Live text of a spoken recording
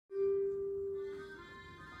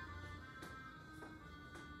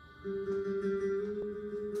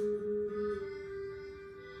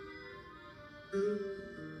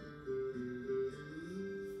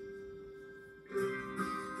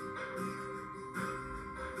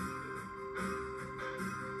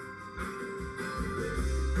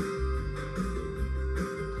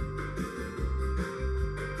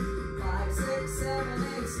and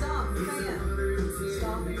fan,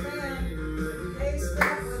 stomp and fan, a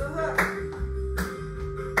step with a hook,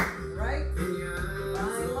 right,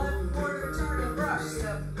 bind left, quarter, turn and brush,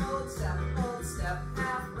 step,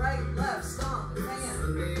 half, right, left, stomp and fan, a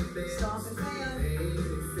step,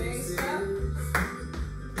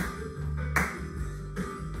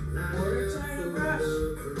 quarter, turn and brush,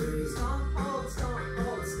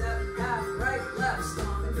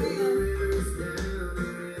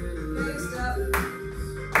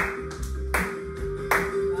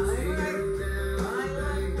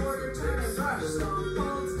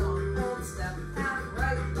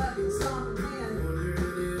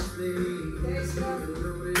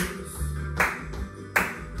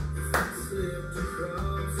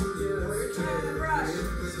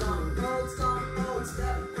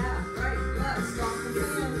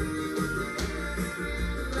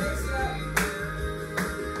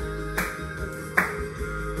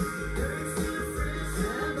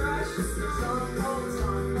 stomp, hold, step,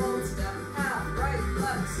 half, right,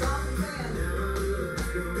 left, stomp and fan,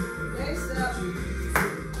 a step,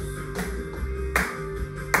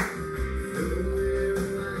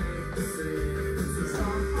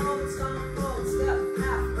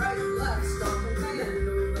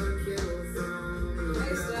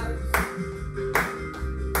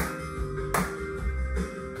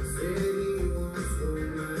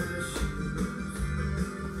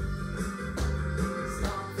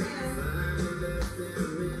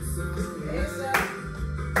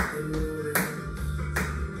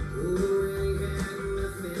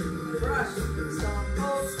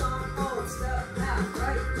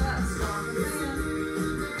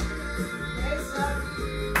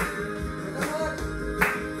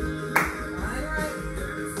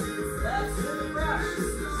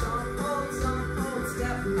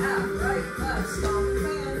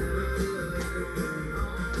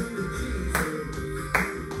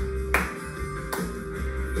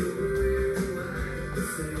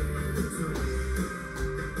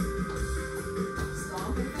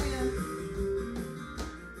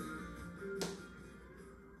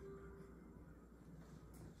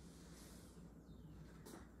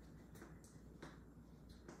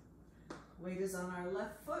 weight is on our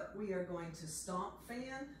left foot. We are going to stomp,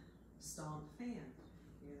 fan, stomp, fan.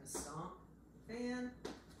 You're going to stomp,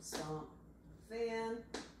 fan,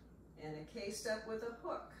 and a K-step with a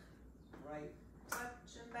hook. Right,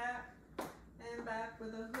 touch, and back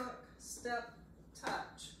with a hook, step,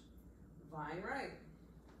 touch. Vine right.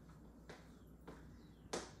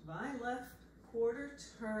 Vine left, quarter,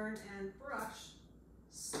 turn, and brush.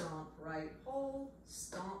 Stomp right, hold,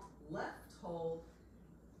 stomp left, hold,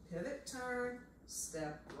 pivot, turn,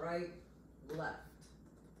 step right, left.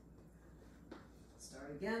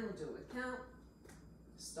 Start again, we'll do it with count.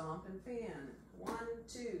 Stomp and fan. 1,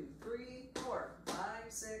 2, 3, 4, 5,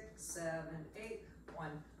 6, 7, 8.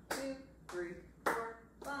 1, 2, 3, 4,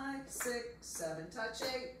 5, 6, 7. Touch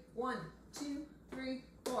 8. 1, 2, 3,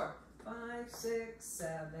 4, 5, 6,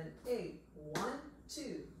 7, 8. 1,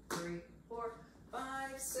 2, 3, 4,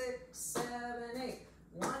 5, 6, 7, 8.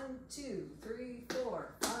 1, 2, 3,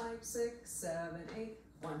 4, 5, 6, 7, 8.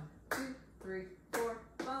 1, 2, 3, 4,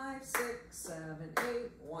 5, 6, 7,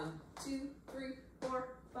 8. 1, 2, 3,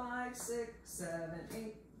 4, 5, 6, 7,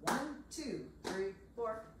 8. 1, 2, 3,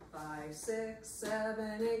 4, 5, 6,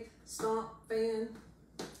 7, 8. Stomp, fan,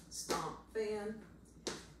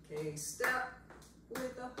 K step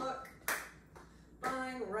with a hook.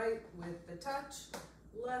 Vine right with the touch.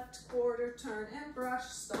 Left quarter, turn and brush.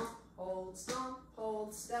 Stomp, hold,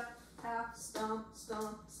 step, half, stomp,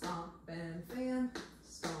 and fan,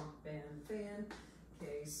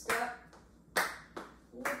 K step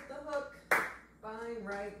with the hook. Vine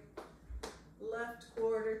right, left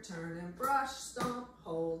quarter, turn and brush. Stomp,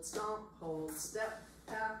 hold, step,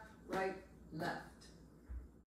 half, right, left.